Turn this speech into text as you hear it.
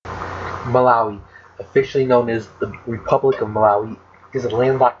Malawi, officially known as the Republic of Malawi, is a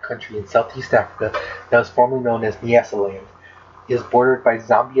landlocked country in Southeast Africa that was formerly known as Nyasaland. It is bordered by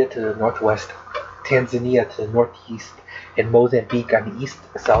Zambia to the northwest, Tanzania to the northeast, and Mozambique on the east,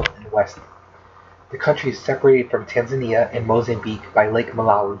 south, and west. The country is separated from Tanzania and Mozambique by Lake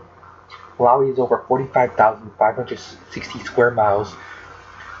Malawi. Malawi is over 45,560 square miles,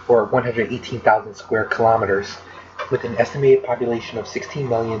 or 118,000 square kilometers, with an estimated population of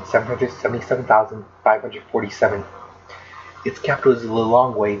 16,777,547. Its capital is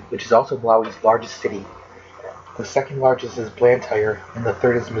Lilongwe, which is also Malawi's largest city. The second largest is Blantyre, and the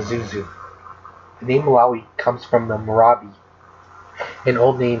third is Mzuzu. The name Malawi comes from the Marabi, an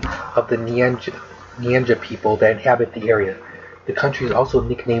old name of the Nyanja people that inhabit the area. The country is also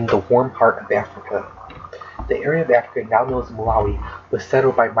nicknamed the Warm Heart of Africa. The area of Africa now known as Malawi was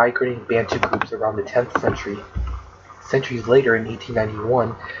settled by migrating Bantu groups around the 10th century. Centuries later, in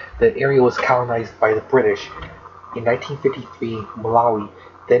 1891, the area was colonized by the British. In 1953, Malawi,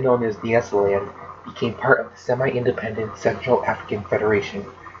 then known as Nyasaland, became part of the semi-independent Central African Federation.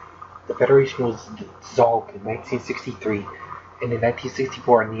 The federation was dissolved in 1963, and in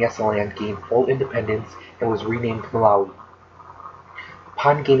 1964 Nyasaland gained full independence and was renamed Malawi.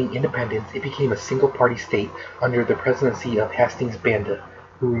 Upon gaining independence, it became a single-party state under the presidency of Hastings Banda,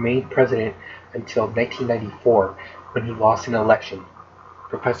 who remained president until 1994, when he lost an election.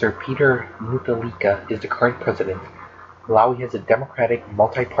 Professor Peter Mutharika is the current president. Malawi has a democratic,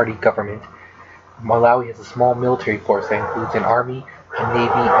 multi-party government. Malawi has a small military force that includes an army, a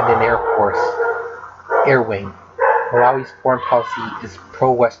navy, and an air wing. Malawi's foreign policy is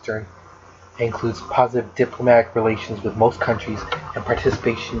pro-Western and includes positive diplomatic relations with most countries and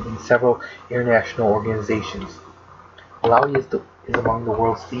participation in several international organizations. Malawi is among the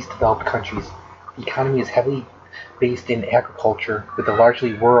world's least developed countries. The economy is heavily based in agriculture with a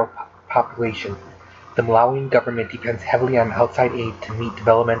largely rural population. The Malawian government depends heavily on outside aid to meet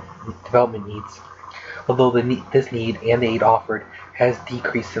development needs, although this need and the aid offered has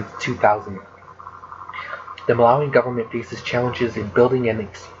decreased since 2000. The Malawian government faces challenges in building and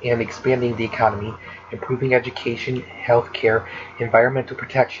expanding the economy, improving education, health care, environmental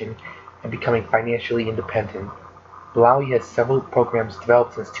protection, and becoming financially independent. Malawi has several programs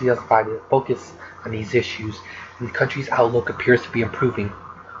developed since 2005 that focus on these issues, and the country's outlook appears to be improving,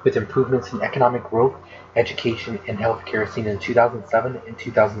 with improvements in economic growth, education, and health care seen in 2007 and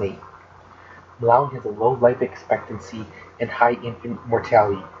 2008. Malawi has a low life expectancy and high infant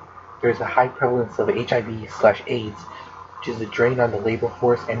mortality. There is a high prevalence of HIV/AIDS, which is a drain on the labor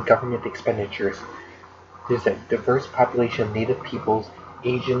force and government expenditures. There is a diverse population of native peoples,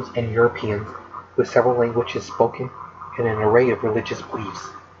 Asians, and Europeans, with several languages spoken and an array of religious beliefs.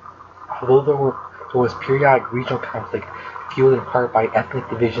 Although there was periodic regional conflict fueled in part by ethnic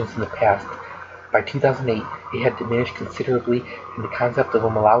divisions in the past, by 2008 it had diminished considerably and the concept of a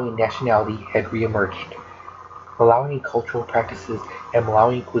Malawian nationality had reemerged. Malawian cultural practices and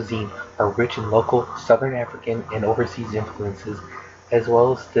Malawian cuisine are rich in local, Southern African, and overseas influences. As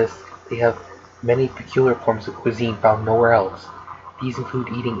well as this, they have many peculiar forms of cuisine found nowhere else. These include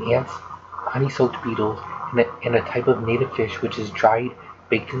eating ants, honey-soaked beetles, and a type of native fish which is dried,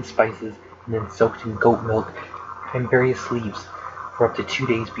 baked in spices, and then soaked in goat milk and various leaves for up to 2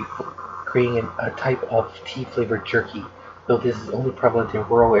 days before creating a type of tea-flavored jerky, though this is only prevalent in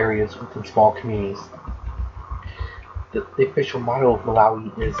rural areas within small communities. The official motto of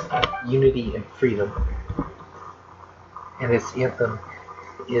Malawi is Unity and Freedom, and its anthem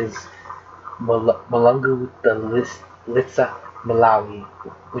is Mulungu Litsa Malawi,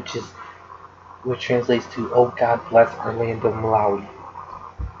 which translates to "Oh God bless our land of Malawi."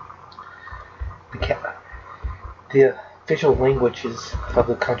 The official languages of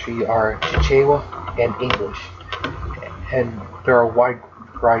the country are Chichewa and English, and there are a wide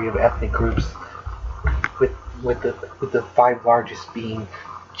variety of ethnic groups, with the five largest being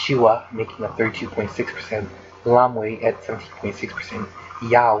Chiwa making up 32.6%, Lamwe at 17.6%,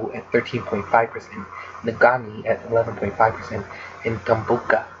 Yao at 13.5%, Ngani at 11.5%, and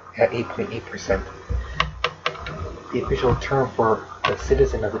Tambuka at 8.8%. The official term for a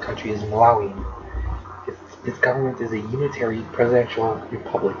citizen of the country is Malawian. Its government is a unitary presidential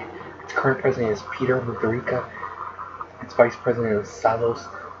republic. Its current president is Peter Mutharika. Its vice president is Salos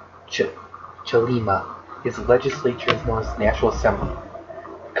Chalima. Its legislature is known as the National Assembly.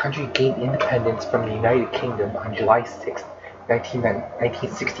 The country gained independence from the United Kingdom on July 6,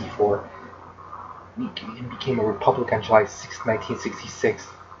 1964, and became a republic on July 6, 1966.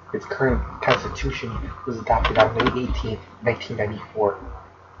 Its current constitution was adopted on May 18, 1994.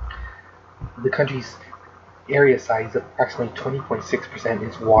 The country's area size of approximately 20.6%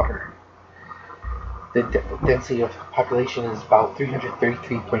 is water. The density of population is about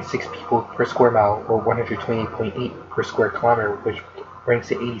 333.6 people per square mile, or 128.8 per square kilometer, which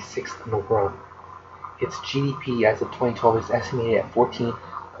ranks it 86th in the world. Its GDP as of 2012 is estimated at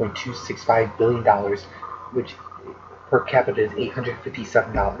 $14.265 billion, which per capita is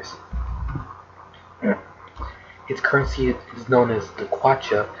 $857. Its currency is known as the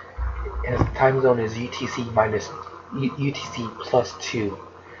kwacha, and its time zone is UTC plus 2,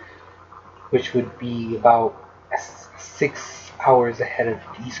 which would be about 6 hours ahead of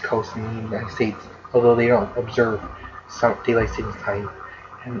the East Coast in the United States, although they don't observe some daylight savings time,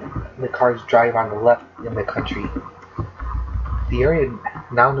 and the cars drive on the left in the country. The area,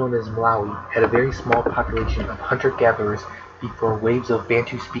 now known as Malawi, had a very small population of hunter-gatherers before waves of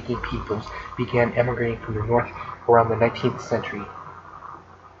Bantu-speaking peoples began emigrating from the north around the 19th century.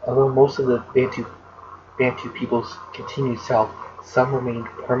 Although most of the Bantu peoples continued south, some remained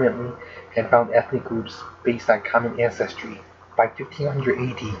permanently and found ethnic groups based on common ancestry. By 1500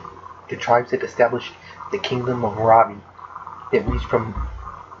 AD, the tribes had established the Kingdom of Malawi. It reached from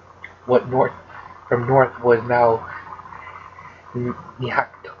north was now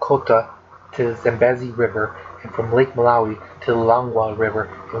Nyakota to the Zambezi River, and from Lake Malawi to the Longwa River,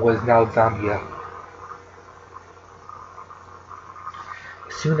 and was now Zambia.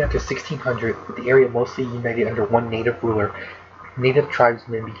 Soon after 1600, with the area mostly united under one native ruler, native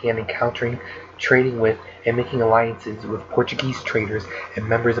tribesmen began encountering, trading with, and making alliances with Portuguese traders and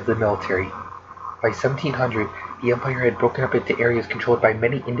members of the military. By 1700, the empire had broken up into areas controlled by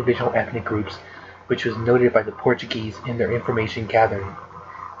many individual ethnic groups, which was noted by the Portuguese in their information gathering.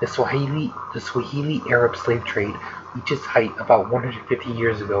 The Swahili Arab slave trade reached its height about 150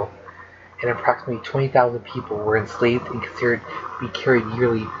 years ago, and approximately 20,000 people were enslaved and considered to be carried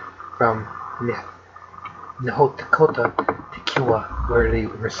yearly from Nahotokota to Kiwa, where they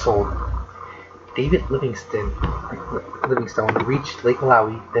were sold. David Livingstone reached Lake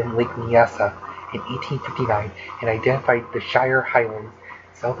Malawi, then Lake Nyasa, in 1859 and identified the Shire Highlands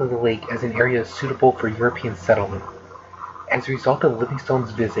south of the lake as an area suitable for European settlement. As a result of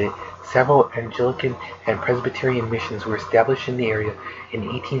Livingstone's visit, several Anglican and Presbyterian missions were established in the area in the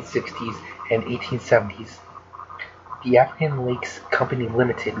 1860s and 1870s. The African Lakes Company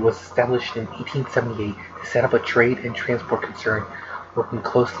Limited was established in 1878 to set up a trade and transport concern, working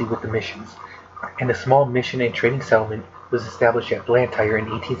closely with the missions, and a small mission and trading settlement was established at Blantyre in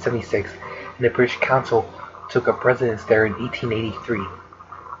 1876, and the British Council took up residence there in 1883.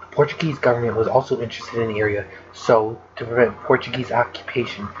 The Portuguese government was also interested in the area, so, to prevent Portuguese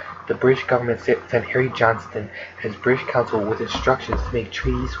occupation, the British government sent Harry Johnston as British consul with instructions to make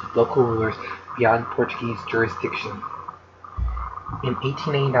treaties with local rulers beyond Portuguese jurisdiction. In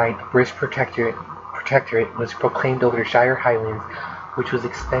 1889, a British protectorate was proclaimed over the Shire Highlands, which was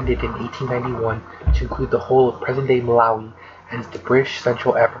extended in 1891 to include the whole of present-day Malawi as the British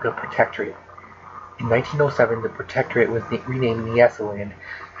Central Africa Protectorate. In 1907, the protectorate was renamed Nyasaland,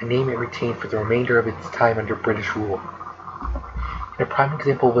 a name it retained for the remainder of its time under British rule. And a prime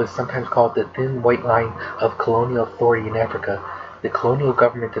example was sometimes called the thin white line of colonial authority in Africa. The colonial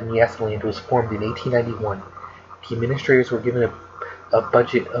government of Nyasaland was formed in 1891. The administrators were given a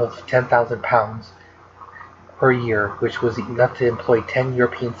budget of £10,000 per year, which was enough to employ 10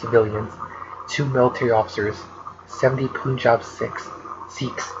 European civilians, 2 military officers, 70 Punjab Sikhs,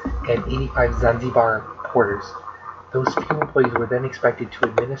 and 85 Zanzibar porters. Those few employees were then expected to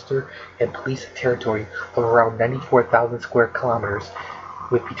administer and police a territory of around 94,000 square kilometers,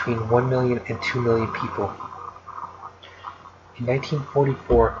 with between 1 million and 2 million people. In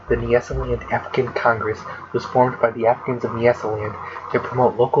 1944, the Nyasaland African Congress was formed by the Africans of Nyasaland to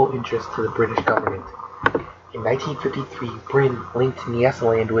promote local interests to the British government. In 1953, Britain linked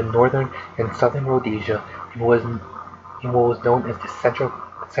Nyasaland with northern and southern Rhodesia in what was known as the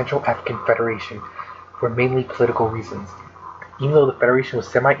Central African Federation for mainly political reasons. Even though the federation was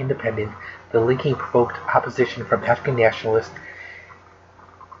semi-independent, the linking provoked opposition from African nationalists,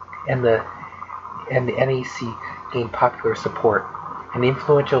 and the NAC gained popular support. An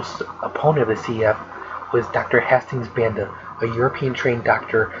influential opponent of the CF was Dr. Hastings Banda, a European-trained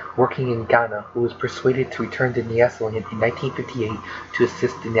doctor working in Ghana who was persuaded to return to Nyasaland in 1958 to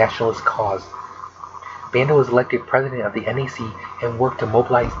assist the nationalist cause. Banda was elected president of the NAC and worked to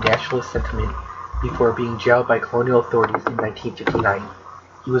mobilize nationalist sentiment before being jailed by colonial authorities in 1959.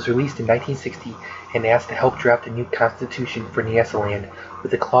 He was released in 1960 and asked to help draft a new constitution for Nyasaland,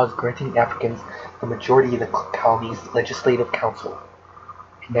 with a clause granting Africans the majority in the colony's legislative council.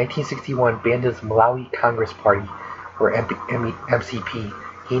 In 1961, Banda's Malawi Congress Party, or MCP,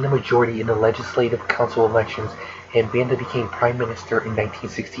 gained a majority in the legislative council elections, and Banda became prime minister in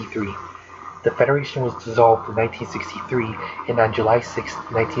 1963. The federation was dissolved in 1963, and on July 6,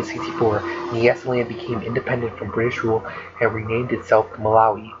 1964, Nyasaland became independent from British rule and renamed itself to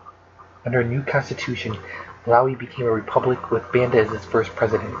Malawi. Under a new constitution, Malawi became a republic with Banda as its first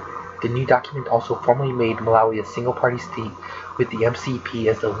president. The new document also formally made Malawi a single-party state, with the MCP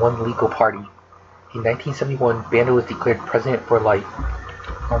as the one legal party. In 1971, Banda was declared president for life.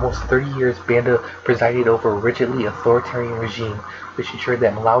 For almost 30 years, Banda presided over a rigidly authoritarian regime, which ensured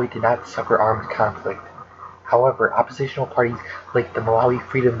that Malawi did not suffer armed conflict. However, oppositional parties like the Malawi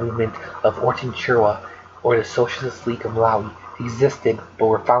Freedom Movement of Orton Chirwa or the Socialist League of Malawi existed but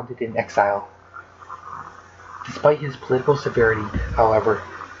were founded in exile. Despite his political severity, however,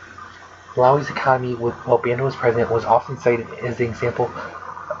 Malawi's economy, while Banda was president, was often cited as an example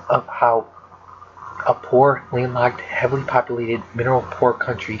of how a poor, landlocked, heavily populated, mineral-poor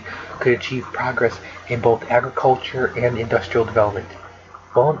country could achieve progress in both agriculture and industrial development.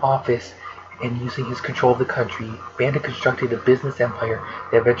 While in office and using his control of the country, Banda constructed a business empire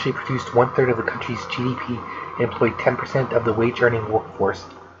that eventually produced one-third of the country's GDP and employed 10% of the wage-earning workforce.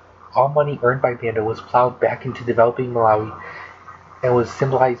 All money earned by Banda was plowed back into developing Malawi and was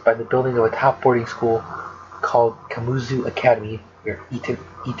symbolized by the building of a top boarding school called Kamuzu Academy, or Eton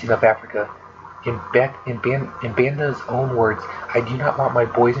of Africa. In Banda's own words, "I do not want my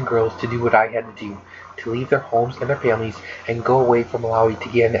boys and girls to do what I had to do, to leave their homes and their families and go away from Malawi to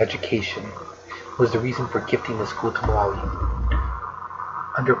get an education," was the reason for gifting the school to Malawi.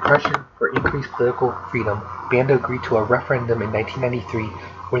 Under pressure for increased political freedom, Banda agreed to a referendum in 1993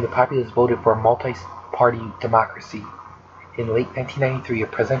 where the populace voted for a multi-party democracy. In late 1993, a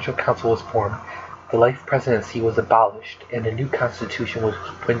presidential council was formed, the life presidency was abolished, and a new constitution was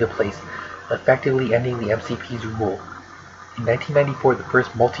put into place, effectively ending the MCP's rule. In 1994, the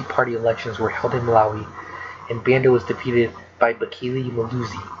first multi-party elections were held in Malawi, and Banda was defeated by Bakili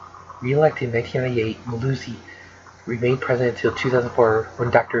Malusi. Re-elected in 1998, Malusi remained president until 2004 when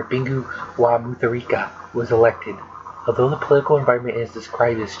Dr. Bingu wa Mutharika was elected. Although the political environment is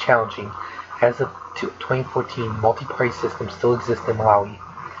described as challenging, as of 2014, multi-party systems still exist in Malawi.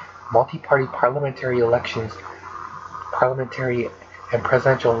 Multi-party parliamentary and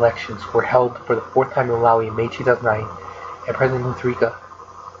presidential elections were held for the fourth time in Malawi in May 2009, and President Mutharika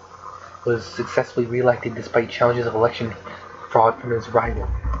was successfully re-elected despite challenges of election fraud from his rival.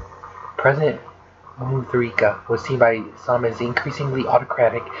 President Mutharika was seen by some as increasingly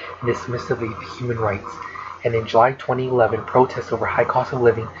autocratic and dismissive of human rights, and in July 2011, protests over high cost of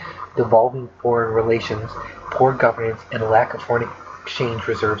living, devolving foreign relations, poor governance, and a lack of foreign exchange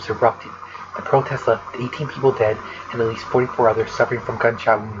reserves erupted. The protests left 18 people dead and at least 44 others suffering from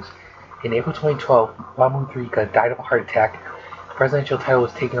gunshot wounds. In April 2012, Mutharika died of a heart attack. The presidential title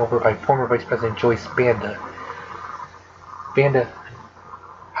was taken over by former Vice President Joyce Banda. Banda,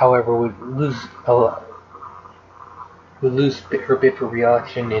 however, would lose her bid for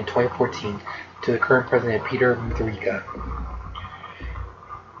re-election in 2014 to the current president Peter Mutharika.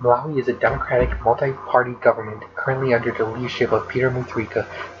 Malawi is a democratic, multi-party government currently under the leadership of Peter Mutharika,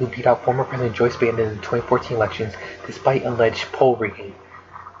 who beat out former President Joyce Banda in the 2014 elections despite alleged poll rigging.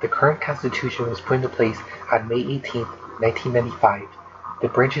 The current constitution was put into place on May 18, 1995. The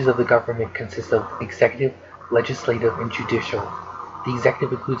branches of the government consist of executive, legislative, and judicial. The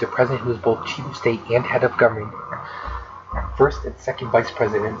executive includes a president who is both chief of state and head of government, first and second vice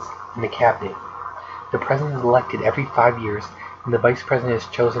presidents in the cabinet. The president is elected every 5 years, and the vice president is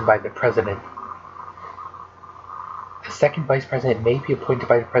chosen by the president. A second vice president may be appointed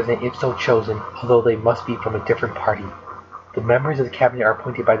by the president if so chosen, although they must be from a different party. The members of the cabinet are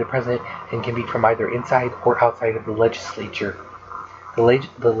appointed by the president and can be from either inside or outside of the legislature. The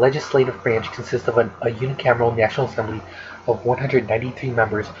legislative branch consists of a unicameral National Assembly of 193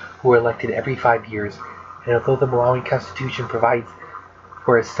 members who are elected every 5 years, and although the Malawi Constitution provides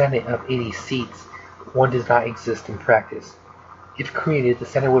for a Senate of 80 seats, one does not exist in practice. If created, the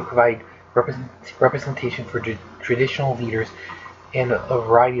Senate would provide representation for traditional leaders and a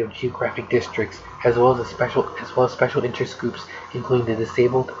variety of geographic districts, as well as special interest groups, including the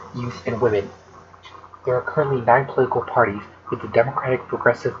disabled, youth, and women. There are currently 9 political parties, with the Democratic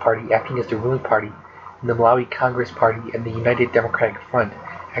Progressive Party acting as the ruling party, and the Malawi Congress Party and the United Democratic Front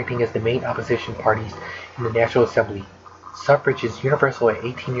acting as the main opposition parties in the National Assembly. Suffrage is universal at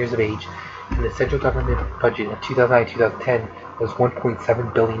 18 years of age, and the central government budget of 2009-2010 was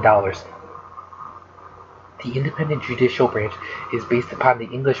 $1.7 billion. The independent judicial branch is based upon the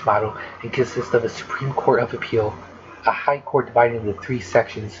English model and consists of a Supreme Court of Appeal, a High Court divided into 3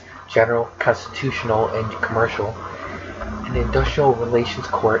 sections, General, Constitutional, and Commercial, an Industrial Relations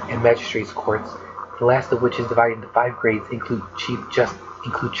Court, and Magistrates Courts, the last of which is divided into 5 grades, include Chief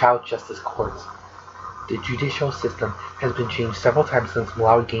include child justice courts. The judicial system has been changed several times since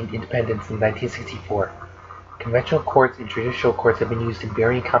Malawi gained independence in 1964. Conventional courts and judicial courts have been used in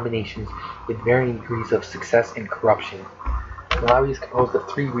varying combinations with varying degrees of success and corruption. Malawi is composed of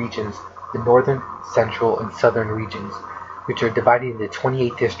three regions, the northern, central, and southern regions, which are divided into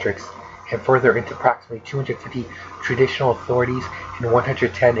 28 districts, and further into approximately 250 traditional authorities and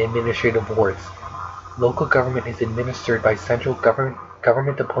 110 administrative wards. Local government is administered by central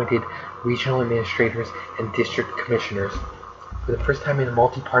government-appointed regional administrators and district commissioners. For the first time in a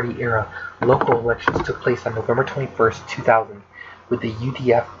multi-party era, local elections took place on November 21, 2000, with the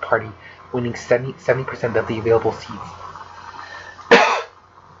UDF party winning 70% of the available seats.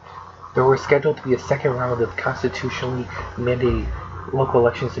 There was scheduled to be a second round of constitutionally mandated local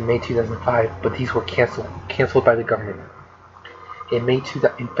elections in May 2005, but these were canceled by the government. In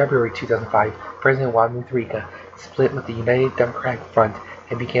February 2005, President Juan Mutharika split with the United Democratic Front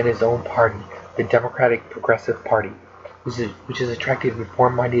and began his own party, the Democratic Progressive Party, which has attracted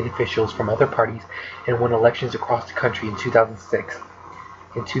reform-minded officials from other parties and won elections across the country in 2006.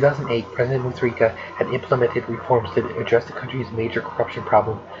 In 2008, President Mutharika had implemented reforms that addressed the country's major corruption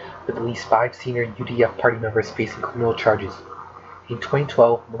problem, with at least 5 senior UDF party members facing criminal charges. In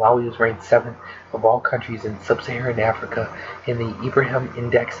 2012, Malawi was ranked 7th of all countries in sub-Saharan Africa in the Ibrahim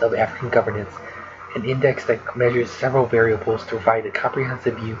Index of African Governance, an index that measures several variables to provide a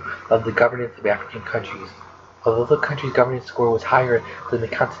comprehensive view of the governance of African countries. Although the country's governance score was higher than the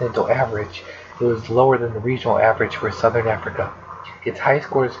continental average, it was lower than the regional average for Southern Africa. Its highest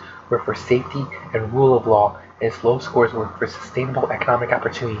scores were for safety and rule of law, and its low scores were for sustainable economic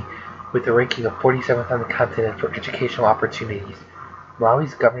opportunity, with a ranking of 47th on the continent for educational opportunities.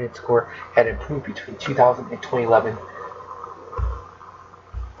 Malawi's governance score had improved between 2000 and 2011.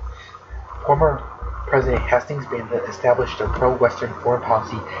 Former President Hastings Banda established a pro-Western foreign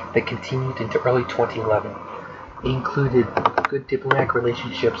policy that continued into early 2011. It included good diplomatic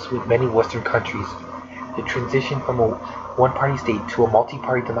relationships with many Western countries. The transition from a one-party state to a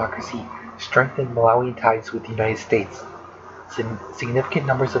multi-party democracy strengthened Malawian ties with the United States. Significant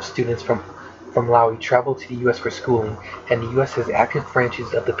numbers of students from Malawi travel to the U.S. for schooling, and the U.S. has active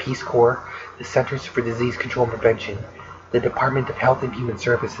branches of the Peace Corps, the Centers for Disease Control and Prevention, the Department of Health and Human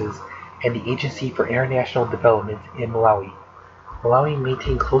Services, and the Agency for International Development in Malawi. Malawi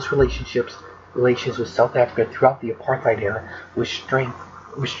maintained close relations with South Africa throughout the apartheid era, which strained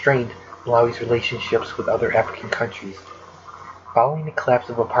Malawi's relationships with other African countries. Following the collapse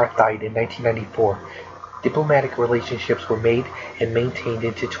of apartheid in 1994, diplomatic relationships were made and maintained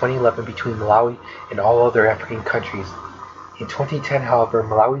into 2011 between Malawi and all other African countries. In 2010, however,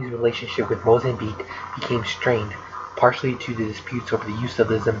 Malawi's relationship with Mozambique became strained, partially due to disputes over the use of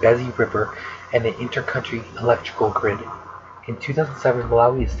the Zambezi River and the inter-country electrical grid. In 2007,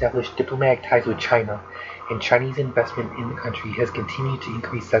 Malawi established diplomatic ties with China, and Chinese investment in the country has continued to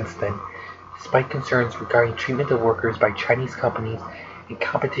increase since then, despite concerns regarding treatment of workers by Chinese companies and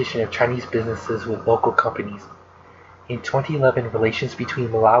competition of Chinese businesses with local companies. In 2011, relations between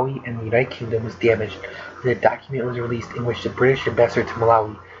Malawi and the United Kingdom was damaged when a document was released in which the British ambassador to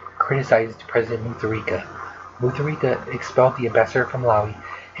Malawi criticized President Mutharika. Mutharika expelled the ambassador from Malawi,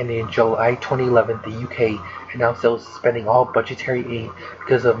 and in July 2011, the UK announced it was suspending all budgetary aid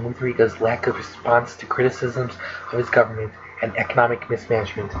because of Mutharika's lack of response to criticisms of his government and economic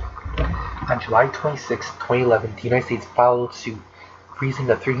mismanagement. On July 26, 2011, the United States followed suit, freezing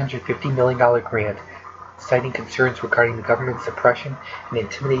a $350 million grant, citing concerns regarding the government's suppression and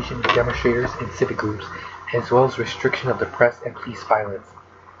intimidation of demonstrators and civic groups, as well as restriction of the press and police violence.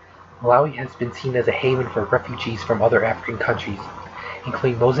 Malawi has been seen as a haven for refugees from other African countries,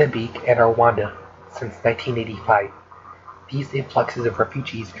 including Mozambique and Rwanda, since 1985. These influxes of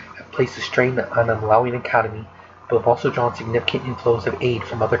refugees have placed a strain on the Malawian economy, but have also drawn significant inflows of aid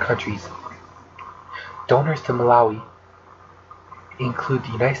from other countries. Donors to Malawi include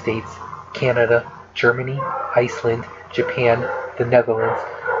the United States, Canada, Germany, Iceland, Japan, the Netherlands,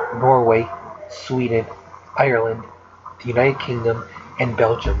 Norway, Sweden, Ireland, the United Kingdom, and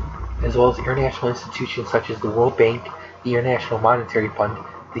Belgium, as well as international institutions such as the World Bank, the International Monetary Fund,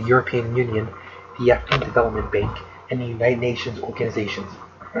 the European Union, the African Development Bank, and the United Nations organizations.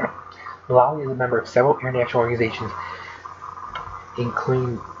 Malawi is a member of several international organizations,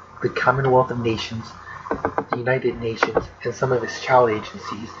 including the Commonwealth of Nations, the United Nations, and some of its child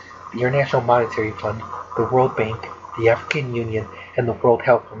agencies, the International Monetary Fund, the World Bank, the African Union, and the World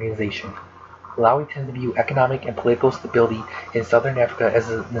Health Organization. Malawi tends to view economic and political stability in southern Africa as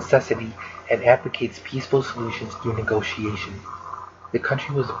a necessity and advocates peaceful solutions through negotiation. The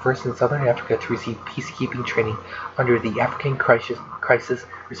country was the first in southern Africa to receive peacekeeping training under the African Crisis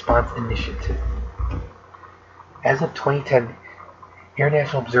Response Initiative. As of 2010,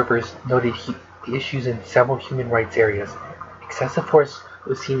 international observers noted issues in several human rights areas. Excessive force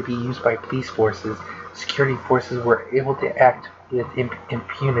was seen to be used by police forces, security forces were able to act with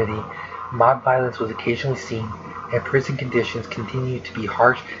impunity, mob violence was occasionally seen, and prison conditions continued to be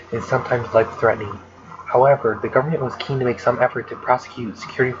harsh and sometimes life-threatening. However, the government was keen to make some effort to prosecute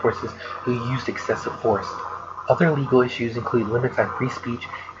security forces who used excessive force. Other legal issues include limits on free speech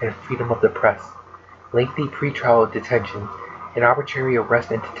and freedom of the press, lengthy pretrial detention, and arbitrary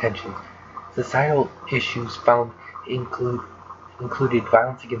arrest and detention. Societal issues found included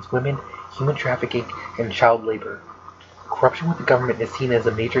violence against women, human trafficking, and child labor. Corruption with the government is seen as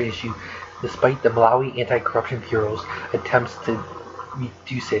a major issue despite the Malawi Anti-Corruption Bureau's attempts to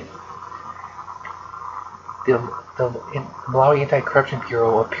reduce it. The Malawi Anti-Corruption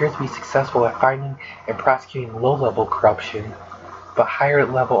Bureau appears to be successful at finding and prosecuting low-level corruption, but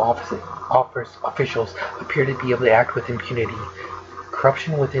higher-level officials appear to be able to act with impunity.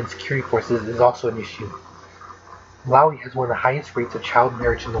 Corruption within security forces is also an issue. Malawi has one of the highest rates of child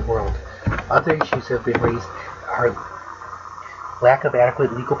marriage in the world. Other issues that have been raised are lack of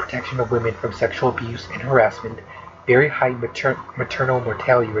adequate legal protection of women from sexual abuse and harassment, very high maternal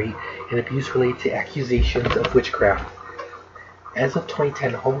mortality rate, and abuse related to accusations of witchcraft. As of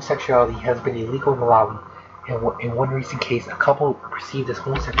 2010, homosexuality has been illegal in Malawi, and in one recent case, a couple perceived as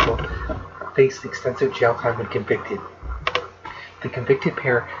homosexual faced extensive jail time when convicted. The convicted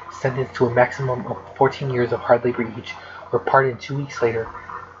pair, sentenced to a maximum of 14 years of hard labor each, were pardoned 2 weeks later,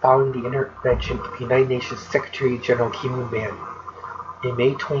 following the intervention of the United Nations Secretary General Kim Ban. In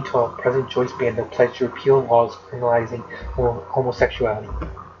May 2012, President Joyce Banda pledged to repeal laws criminalizing homosexuality.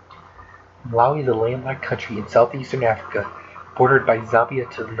 Malawi is a landlocked country in southeastern Africa, bordered by Zambia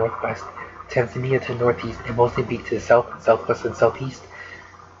to the northwest, Tanzania to the northeast, and Mozambique to the south, southwest, and southeast.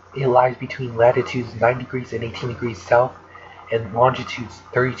 It lies between latitudes 9 degrees and 18 degrees south, and longitudes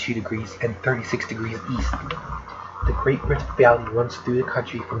 32 degrees and 36 degrees east. The Great Rift Valley runs through the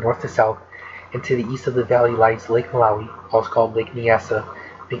country from north to south, and to the east of the valley lies Lake Malawi, also called Lake Nyasa,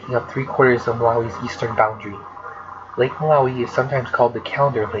 making up 3/4 of Malawi's eastern boundary. Lake Malawi is sometimes called the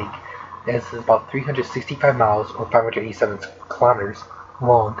Calendar Lake, as it is about 365 miles or 587 kilometers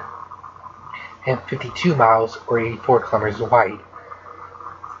long, and 52 miles or 84 kilometers wide.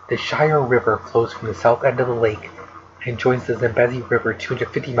 The Shire River flows from the south end of the lake and joins the Zambezi River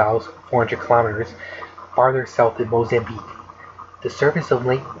 250 miles, 400 kilometers, farther south in Mozambique. The surface of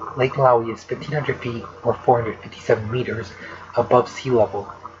Lake Malawi is 1,500 feet or 457 meters above sea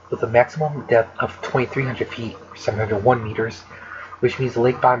level, with a maximum depth of 2,300 feet or 701 meters, which means the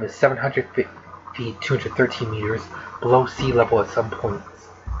lake bottom is 700 feet 213 meters below sea level at some points.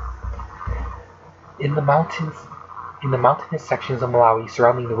 In the mountainous sections of Malawi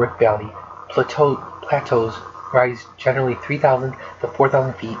surrounding the Rift Valley, plateaus rise generally 3,000 to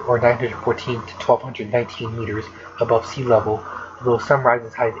 4,000 feet or 914 to 1,219 meters above sea level, although some rise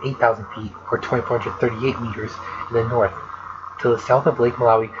as high as 8,000 feet or 2,438 meters in the north. To the south of Lake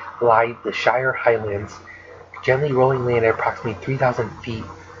Malawi lie the Shire Highlands, gently rolling land at approximately 3,000 feet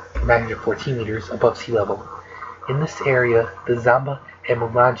or 914 meters above sea level. In this area, the Zamba and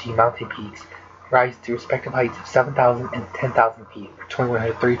Mulanje mountain peaks rise to respective heights of 7,000 and 10,000 feet, or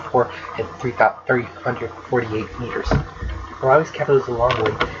 2,134 and 3,348 meters. Malawi's capital is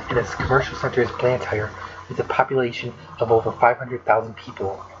Lilongwe, and its commercial center is Blantyre, with a population of over 500,000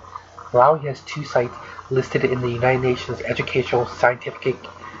 people. Malawi has 2 sites listed in the United Nations Educational, Scientific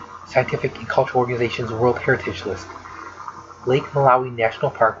and Cultural Organization's World Heritage List. Lake Malawi National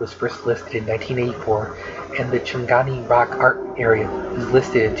Park was first listed in 1984, and the Changani Rock Art Area was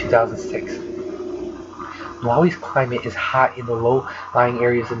listed in 2006. Malawi's climate is hot in the low-lying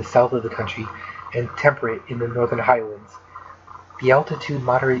areas in the south of the country and temperate in the northern highlands. The altitude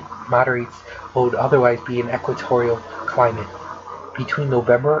moderates what would otherwise be an equatorial climate. Between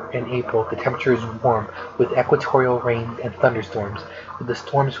November and April, the temperature is warm, with equatorial rains and thunderstorms, with the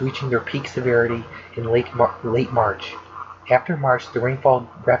storms reaching their peak severity in late March. After March, the rainfall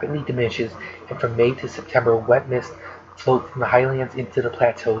rapidly diminishes, and from May to September, wet mist floats from the highlands into the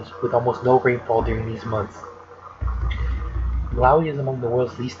plateaus, with almost no rainfall during these months. Malawi is among the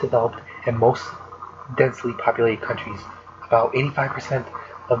world's least developed and most densely populated countries. About 85%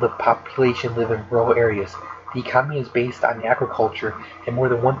 of the population live in rural areas. The economy is based on agriculture, and more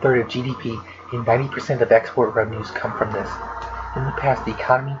than 1/3 of GDP and 90% of export revenues come from this. In the past, the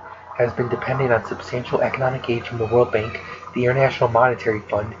economy has been dependent on substantial economic aid from the World Bank, the International Monetary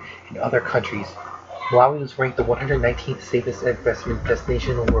Fund, and other countries. Malawi was ranked the 119th safest investment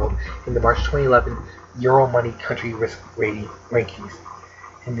destination in the world in the March 2011 Euromoney Country Risk Rating rankings.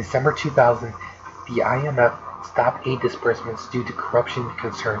 In December 2000, the IMF stopped aid disbursements due to corruption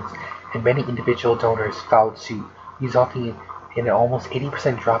concerns, and many individual donors followed suit, resulting in an almost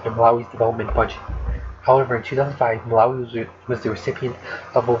 80% drop in Malawi's development budget. However, in 2005, Malawi was the recipient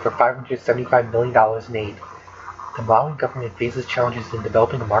of over $575 million in aid. The Malawian government faces challenges in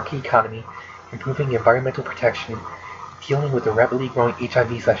developing a market economy, improving environmental protection, dealing with the rapidly growing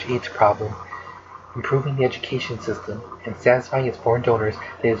HIV/AIDS problem, improving the education system, and satisfying its foreign donors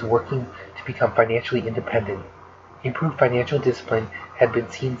that is working to become financially independent. Improved financial discipline had been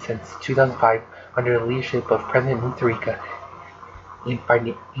seen since 2005 under the leadership of President Mutharika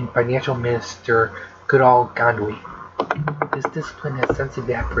and Financial Minister Goodall Gandhi. This discipline has since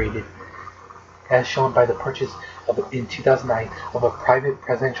evaporated, as shown by the purchase in 2009 of a private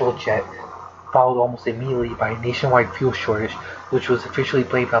presidential jet, followed almost immediately by a nationwide fuel shortage, which was officially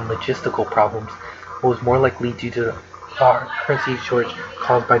blamed on logistical problems, but was more likely due to our currency shortage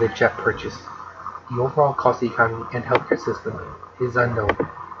caused by the jet purchase. The overall cost of the economy and healthcare system is unknown.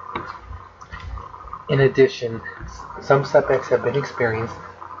 In addition, some setbacks have been experienced,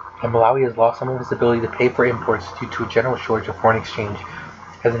 and Malawi has lost some of its ability to pay for imports due to a general shortage of foreign exchange,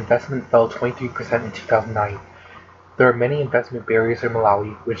 as investment fell 23% in 2009. There are many investment barriers in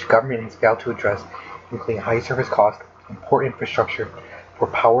Malawi which government has failed to address, including high service costs and poor infrastructure for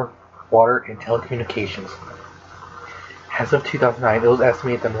power, water, and telecommunications. As of 2009, it was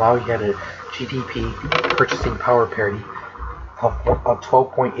estimated that Malawi had a GDP purchasing power parity of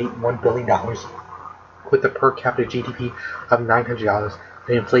 $12.81 billion, with a per capita GDP of $900,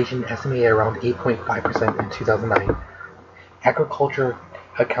 and inflation estimated at around 8.5% in 2009. Agriculture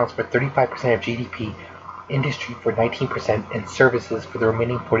accounts for 35% of GDP, industry for 19%, and services for the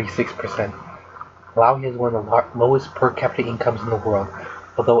remaining 46%. Malawi has one of the lowest per capita incomes in the world,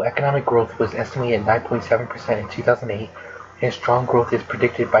 although economic growth was estimated at 9.7% in 2008, and strong growth is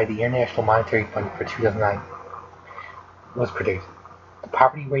predicted by the International Monetary Fund for 2009. The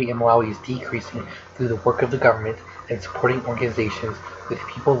poverty rate in Malawi is decreasing through the work of the government and supporting organizations, with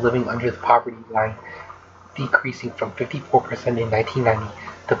people living under the poverty line decreasing from 54% in 1990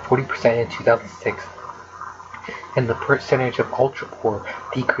 to 40% in 2006, and the percentage of ultra-poor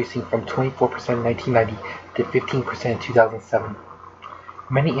decreasing from 24% in 1990 to 15% in 2007.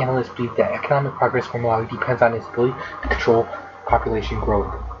 Many analysts believe that economic progress for Malawi depends on its ability to control population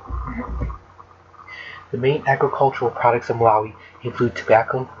growth. The main agricultural products of Malawi include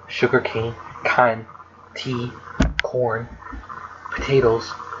tobacco, sugarcane, cotton, tea, corn, potatoes,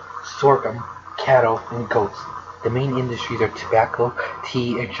 sorghum, cattle, and goats. The main industries are tobacco,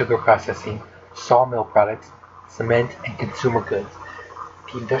 tea, and sugar processing, sawmill products, cement, and consumer goods.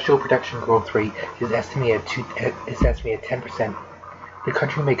 The industrial production growth rate is estimated at 10%. The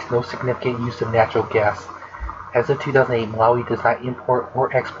country makes no significant use of natural gas. As of 2008, Malawi does not import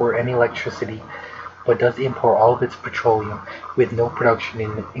or export any electricity, but does import all of its petroleum, with no production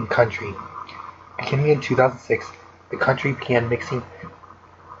in country. Beginning in 2006, the country began mixing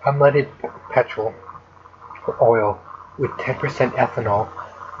unleaded petrol or oil with 10% ethanol,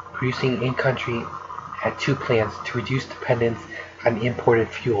 producing in country at 2 plants to reduce dependence on imported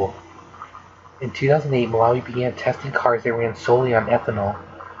fuel. In 2008, Malawi began testing cars that ran solely on ethanol,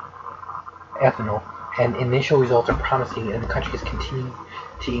 and initial results are promising, and the country is continuing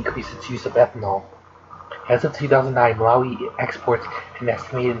to increase its use of ethanol. As of 2009, Malawi exports an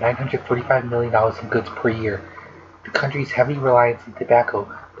estimated $945 million in goods per year. The country's heavy reliance on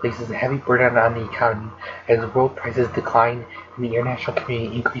tobacco places a heavy burden on the economy as world prices decline and the international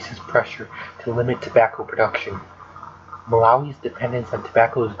community increases pressure to limit tobacco production. Malawi's dependence on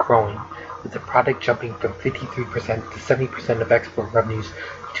tobacco is growing, with the product jumping from 53% to 70% of export revenues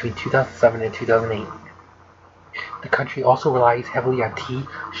between 2007 and 2008. The country also relies heavily on tea,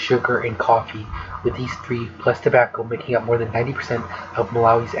 sugar, and coffee, with these three plus tobacco making up more than 90% of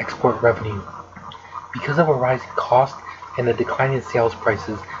Malawi's export revenue. Because of a rising cost and a decline in sales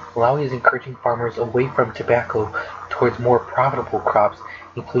prices, Malawi is encouraging farmers away from tobacco towards more profitable crops,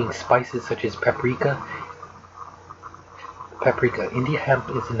 including spices such as paprika. India hemp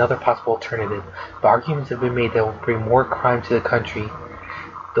is another possible alternative, but arguments have been made that will bring more crime to the country,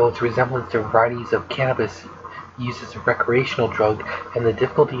 though its resemblance to varieties of cannabis used as a recreational drug and the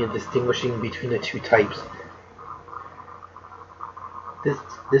difficulty in distinguishing between the two types.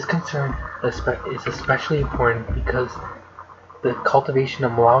 This concern is especially important because the cultivation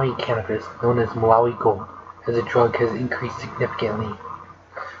of Malawi cannabis, known as Malawi Gold, as a drug has increased significantly.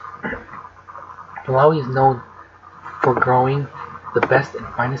 Malawi is known for growing the best and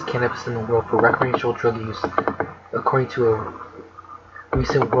finest cannabis in the world for recreational drug use, according to a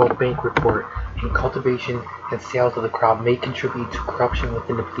recent World Bank report, and cultivation and sales of the crop may contribute to corruption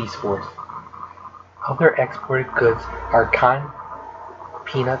within the police force. Other exported goods are cotton,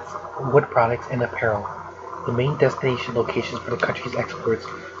 peanuts, wood products, and apparel. The main destination locations for the country's exports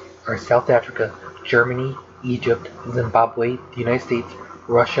are South Africa, Germany, Egypt, Zimbabwe, the United States,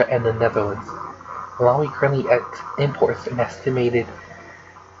 Russia, and the Netherlands. Malawi currently imports an estimated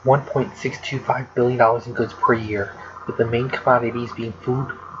 $1.625 billion in goods per year, with the main commodities being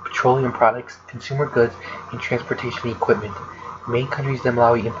food, petroleum products, consumer goods, and transportation equipment. The main countries that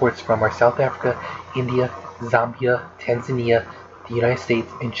Malawi imports from are South Africa, India, Zambia, Tanzania, the United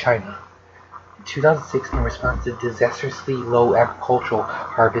States, and China. In 2006, in response to disastrously low agricultural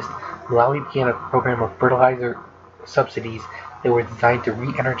harvest, Malawi began a program of fertilizer subsidies that were designed to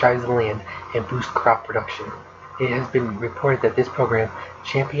re-energize the land and boost crop production. It has been reported that this program,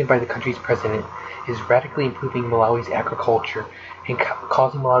 championed by the country's president, is radically improving Malawi's agriculture and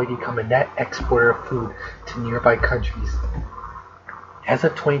causing Malawi to become a net exporter of food to nearby countries. As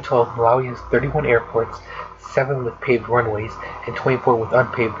of 2012, Malawi has 31 airports, 7 with paved runways and 24 with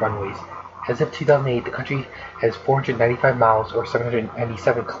unpaved runways. As of 2008, the country has 495 miles or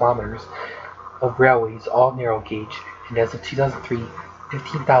 797 kilometers of railways, all narrow gauge, and as of 2003,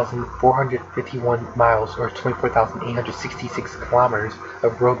 15,451 miles or 24,866 kilometers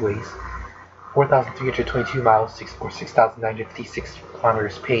of roadways, 4,322 miles or 6,956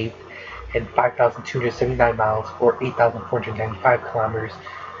 kilometers paved, and 5,279 miles or 8,495 kilometers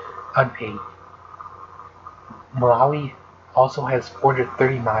unpaved. Malawi also has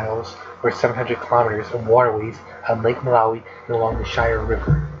 430 miles or 700 kilometers of waterways on Lake Malawi and along the Shire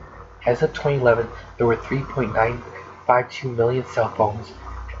River. As of 2011, there were 3.952 million cell phones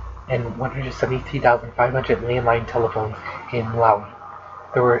and 173,500 landline telephones in Malawi.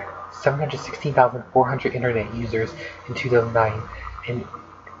 There were 716,400 internet users in 2009 and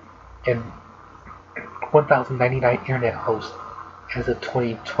 1,099 internet hosts as of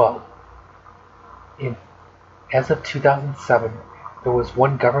 2012. As of 2007, there was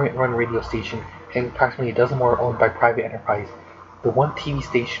one government-run radio station and approximately a dozen more owned by private enterprise. The one TV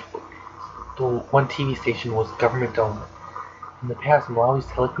station was government-owned. In the past, Malawi's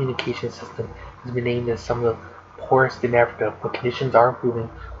telecommunications system has been named as some of the poorest in Africa, but conditions are improving,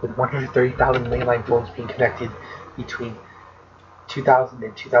 with 130,000 landline phones being connected between 2000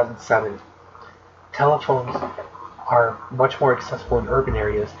 and 2007. Telephones are much more accessible in urban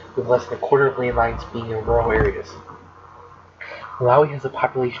areas, with less than a quarter of landlines being in rural areas. Malawi has a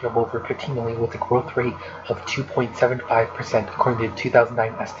population of over 15 million with a growth rate of 2.75% according to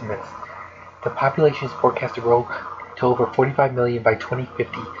 2009 estimates. The population is forecast to grow to over 45 million by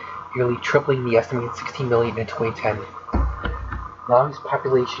 2050, nearly tripling the estimated 16 million in 2010. Malawi's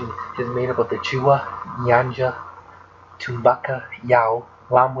population is made up of the Chua, Nyanja, Tumbaka, Yao,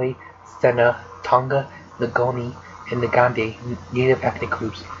 Lamwe, Sena, Tonga, Ngoni, and Ngande native ethnic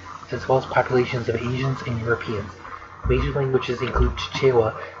groups, as well as populations of Asians and Europeans. Major languages include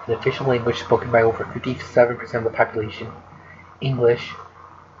Chichewa, an official language spoken by over 57% of the population, English,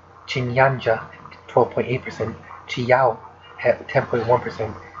 Chinyanja, 12.8%, Chiyao,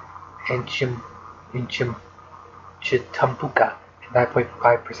 10.1%, and Chitambuka,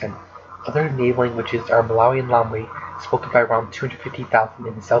 9.5%. Other native languages are Malawi and Lamwe, spoken by around 250,000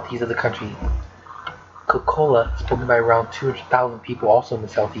 in the southeast of the country, Kokola, spoken by around 200,000 people also in the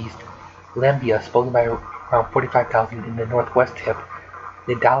southeast, Lambia, spoken by around 45,000 in the northwest tip,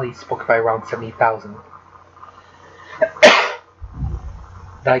 Nidali, spoken by around 70,000.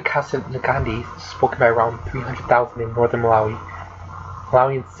 Naikasa Ngandi, spoken by around 300,000 in northern Malawi,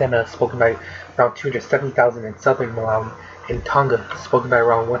 Malawian Sena, spoken by around 270,000 in southern Malawi, and Tonga, spoken by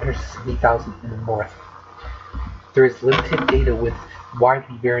around 170,000 in the north. There is limited data with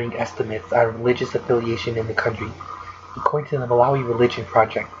widely varying estimates on religious affiliation in the country. According to the Malawi Religion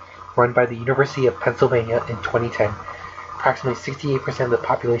Project, run by the University of Pennsylvania in 2010, approximately 68% of the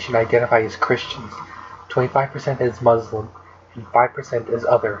population identify as Christians, 25% as Muslim, and 5% as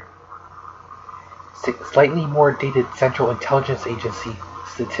other. Slightly more dated Central Intelligence Agency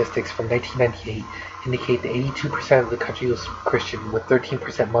statistics from 1998 indicate that 82% of the country was Christian, with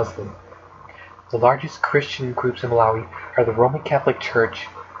 13% Muslim. The largest Christian groups in Malawi are the Roman Catholic Church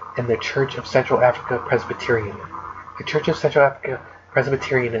and the Church of Central Africa Presbyterian. The Church of Central Africa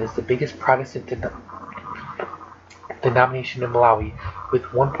Presbyterian is the biggest Protestant denomination in Malawi, with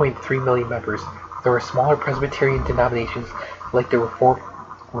 1.3 million members. There are smaller Presbyterian denominations like the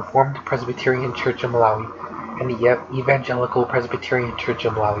Reformed Presbyterian Church of Malawi and the Evangelical Presbyterian Church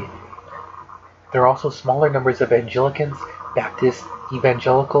of Malawi. There are also smaller numbers of Anglicans, Baptists,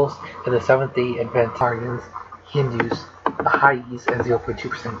 Evangelicals, and the Seventh-day Adventists, Hindus, Baha'is at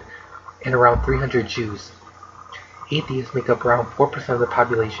 0.2%, and around 300 Jews. Atheists make up around 4% of the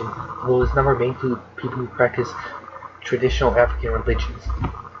population, although this number may include people who practice traditional African religions.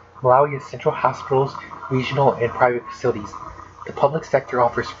 Malawi has central hospitals, regional and private facilities. The public sector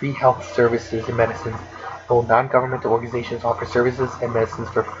offers free health services and medicines, while non-governmental organizations offer services and medicines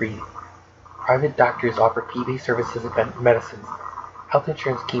for free. Private doctors offer fee-based services and medicines. Health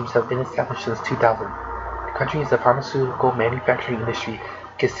insurance schemes have been established since 2000. The country has a pharmaceutical manufacturing industry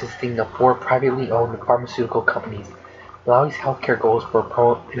consisting of 4 privately owned pharmaceutical companies. Malawi's healthcare goal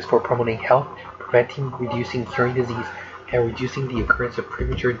is for promoting health, preventing, reducing, curing disease, and reducing the occurrence of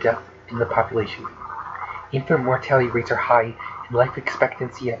premature death in the population. Infant mortality rates are high, and life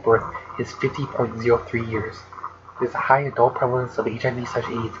expectancy at birth is 50.03 years. There is a high adult prevalence of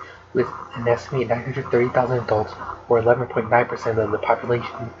HIV/AIDS, with an estimated 930,000 adults, or 11.9% of the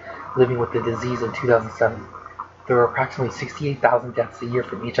population, living with the disease in 2007. There are approximately 68,000 deaths a year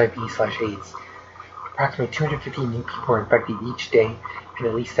from HIV/AIDS. Approximately 250 new people are infected each day, and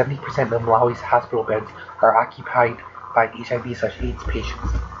at least 70% of Malawi's hospital beds are occupied by HIV/AIDS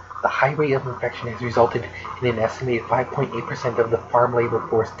patients. The high rate of infection has resulted in an estimated 5.8% of the farm labor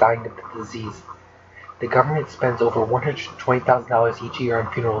force dying of the disease. The government spends over $120,000 each year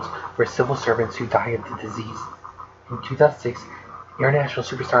on funerals for civil servants who die of the disease. In 2006, international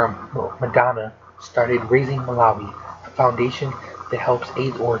superstar Madonna started Raising Malawi, a foundation that helps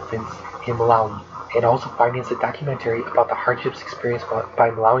AIDS orphans in Malawi, and also financed a documentary about the hardships experienced by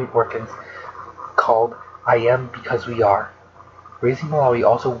Malawian orphans called I Am Because We Are. Raising Malawi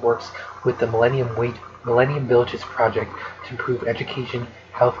also works with the Millennium Villages Project to improve education,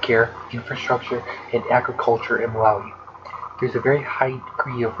 healthcare, infrastructure, and agriculture in Malawi. There is a very high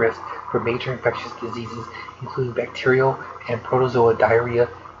degree of risk for major infectious diseases, including bacterial and protozoa diarrhea,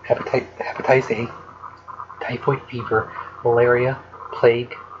 hepatitis A, typhoid fever, malaria,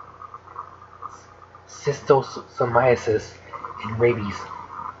 plague, schistosomiasis, and rabies.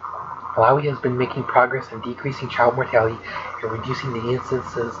 Malawi has been making progress in decreasing child mortality and reducing the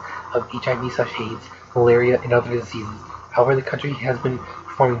instances of HIV/AIDS, malaria, and other diseases. However, the country has been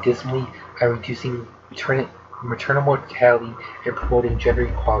performing dismally at reducing maternal mortality and promoting gender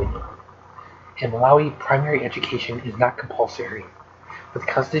equality. In Malawi, primary education is not compulsory, but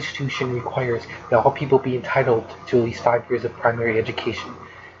the Constitution requires that all people be entitled to at least 5 years of primary education.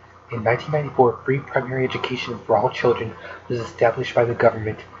 In 1994, free primary education for all children was established by the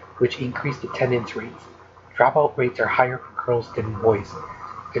government, which increased attendance rates. Dropout rates are higher for girls than boys,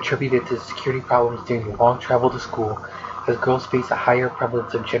 attributed to security problems during the long travel to school, as girls face a higher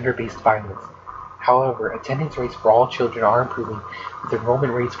prevalence of gender-based violence. However, attendance rates for all children are improving, with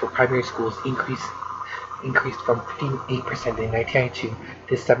enrollment rates for primary schools increased from 58% in 1992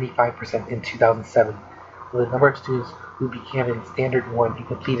 to 75% in 2007, while the number of students who began in Standard 1 and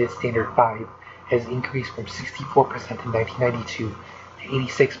completed Standard 5 has increased from 64% in 1992 to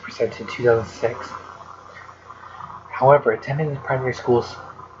 86% in 2006. However, attendance in primary schools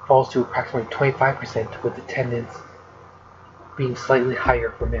falls to approximately 25%, with attendance being slightly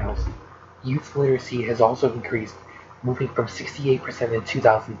higher for males. Youth literacy has also increased, moving from 68% in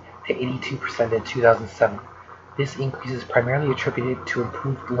 2000 to 82% in 2007. This increase is primarily attributed to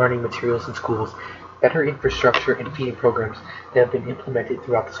improved learning materials in schools, better infrastructure, and feeding programs that have been implemented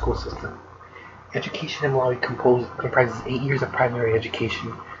throughout the school system. Education in Malawi comprises 8 years of primary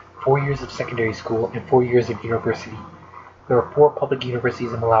education, 4 years of secondary school, and 4 years of university. There are 4 public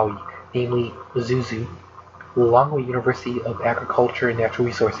universities in Malawi, namely Mzuzu, Lilongwe University of Agriculture and Natural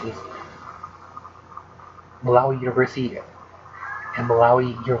Resources, Malawi University, and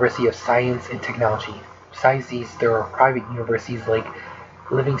Malawi University of Science and Technology. Besides these, there are private universities like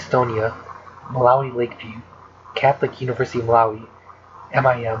Livingstonia, Malawi Lakeview, Catholic University of Malawi,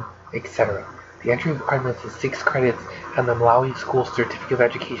 MIM, etc. The entry requirement is 6 credits on the Malawi School Certificate of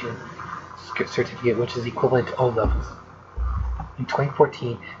Education certificate, which is equivalent to O-levels. In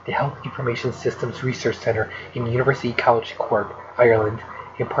 2014, the Health Information Systems Research Centre in University College Cork, Ireland,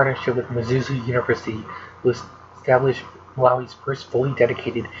 in partnership with Mzuzu University, will establish Malawi's first fully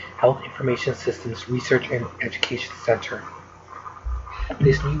dedicated Health Information Systems Research and Education Centre.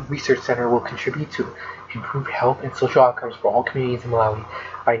 This new research center will contribute to improved health and social outcomes for all communities in Malawi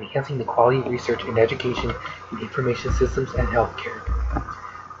by enhancing the quality of research and education in information systems and healthcare.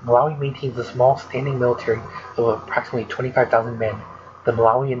 Malawi maintains a small standing military of approximately 25,000 men, the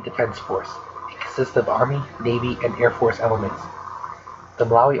Malawian Defense Force. It consists of Army, Navy, and Air Force elements. The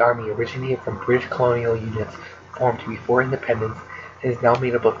Malawi Army originated from British colonial units formed before independence and is now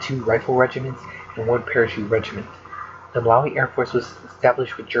made up of 2 rifle regiments and 1 parachute regiment. The Malawi Air Force was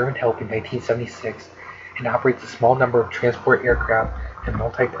established with German help in 1976 and operates a small number of transport aircraft and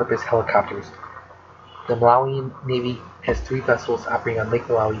multi-purpose helicopters. The Malawian Navy has 3 vessels operating on Lake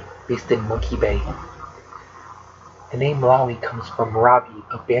Malawi based in Monkey Bay. The name Malawi comes from Maravi,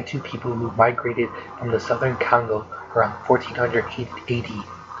 a Bantu people who migrated from the southern Congo around 1400 AD.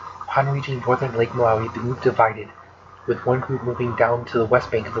 Upon reaching northern Lake Malawi, the group divided, with one group moving down to the west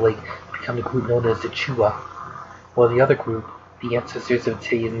bank of the lake to become the group known as the Chua, while the other group, the ancestors of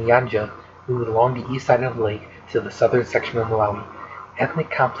today's Nyanja, moved along the east side of the lake to the southern section of Malawi. Ethnic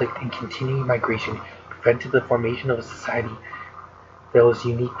conflict and continuing migration prevented the formation of a society that was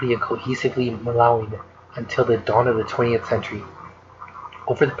uniquely and cohesively Malawian until the dawn of the 20th century.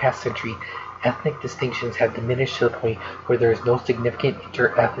 Over the past century, ethnic distinctions have diminished to the point where there is no significant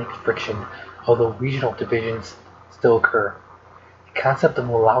inter-ethnic friction, although regional divisions still occur. The concept of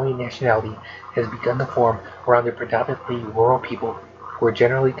Malawian nationality has begun to form around the predominantly rural people who are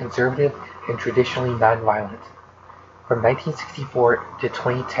generally conservative and traditionally non-violent. From 1964 to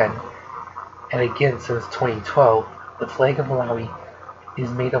 2010, and again since 2012, the flag of Malawi is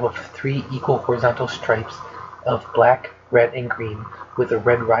made up of 3 equal horizontal stripes of black, red, and green, with a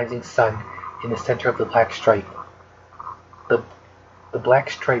red rising sun in the center of the black stripe. The black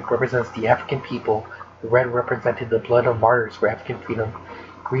stripe represents the African people, the red represented the blood of martyrs for African freedom,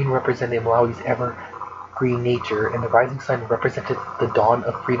 green represented Malawi's ever-green nature, and the rising sun represented the dawn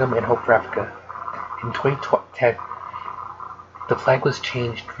of freedom and hope for Africa. In 2010, the flag was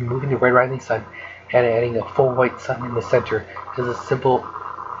changed, removing the red rising sun and adding a full white sun in the center as a symbol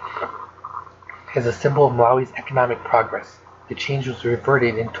of Malawi's economic progress. The change was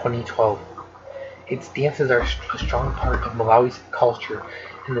reverted in 2012. Its dances are a strong part of Malawi's culture,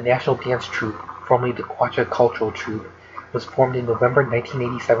 and the national dance troupe, formerly the Kwacha Cultural Troupe, was formed in November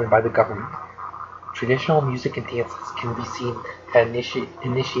 1987 by the government. Traditional music and dances can be seen at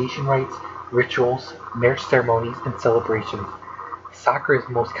initiation rites, rituals, marriage ceremonies, and celebrations. Soccer is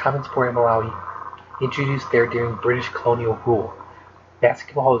the most common sport in Malawi, introduced there during British colonial rule.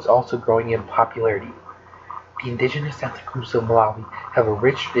 Basketball is also growing in popularity. The indigenous ethnic groups of Malawi have a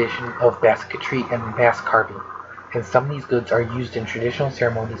rich tradition of basketry and mask carving, and some of these goods are used in traditional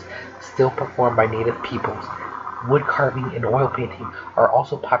ceremonies still performed by native peoples. Wood carving and oil painting are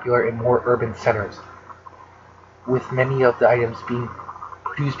also popular in more urban centers, with many of the items being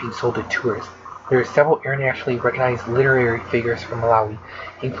sold to tourists. There are several internationally recognized literary figures from Malawi,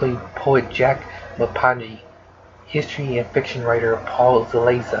 including poet Jack Mapanji, history and fiction writer Paul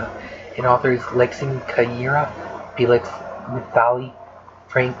Zaleza, and authors Lexing Kayira, Felix Mithali,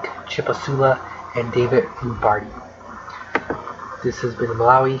 Frank Chipasula, and David Lubardi. This has been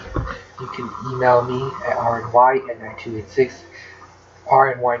Malawi. You can email me at rny9286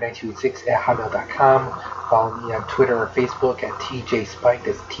 Follow me on Twitter or Facebook at TJSpike,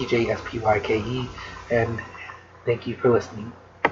 that's TJSPYKE, and thank you for listening.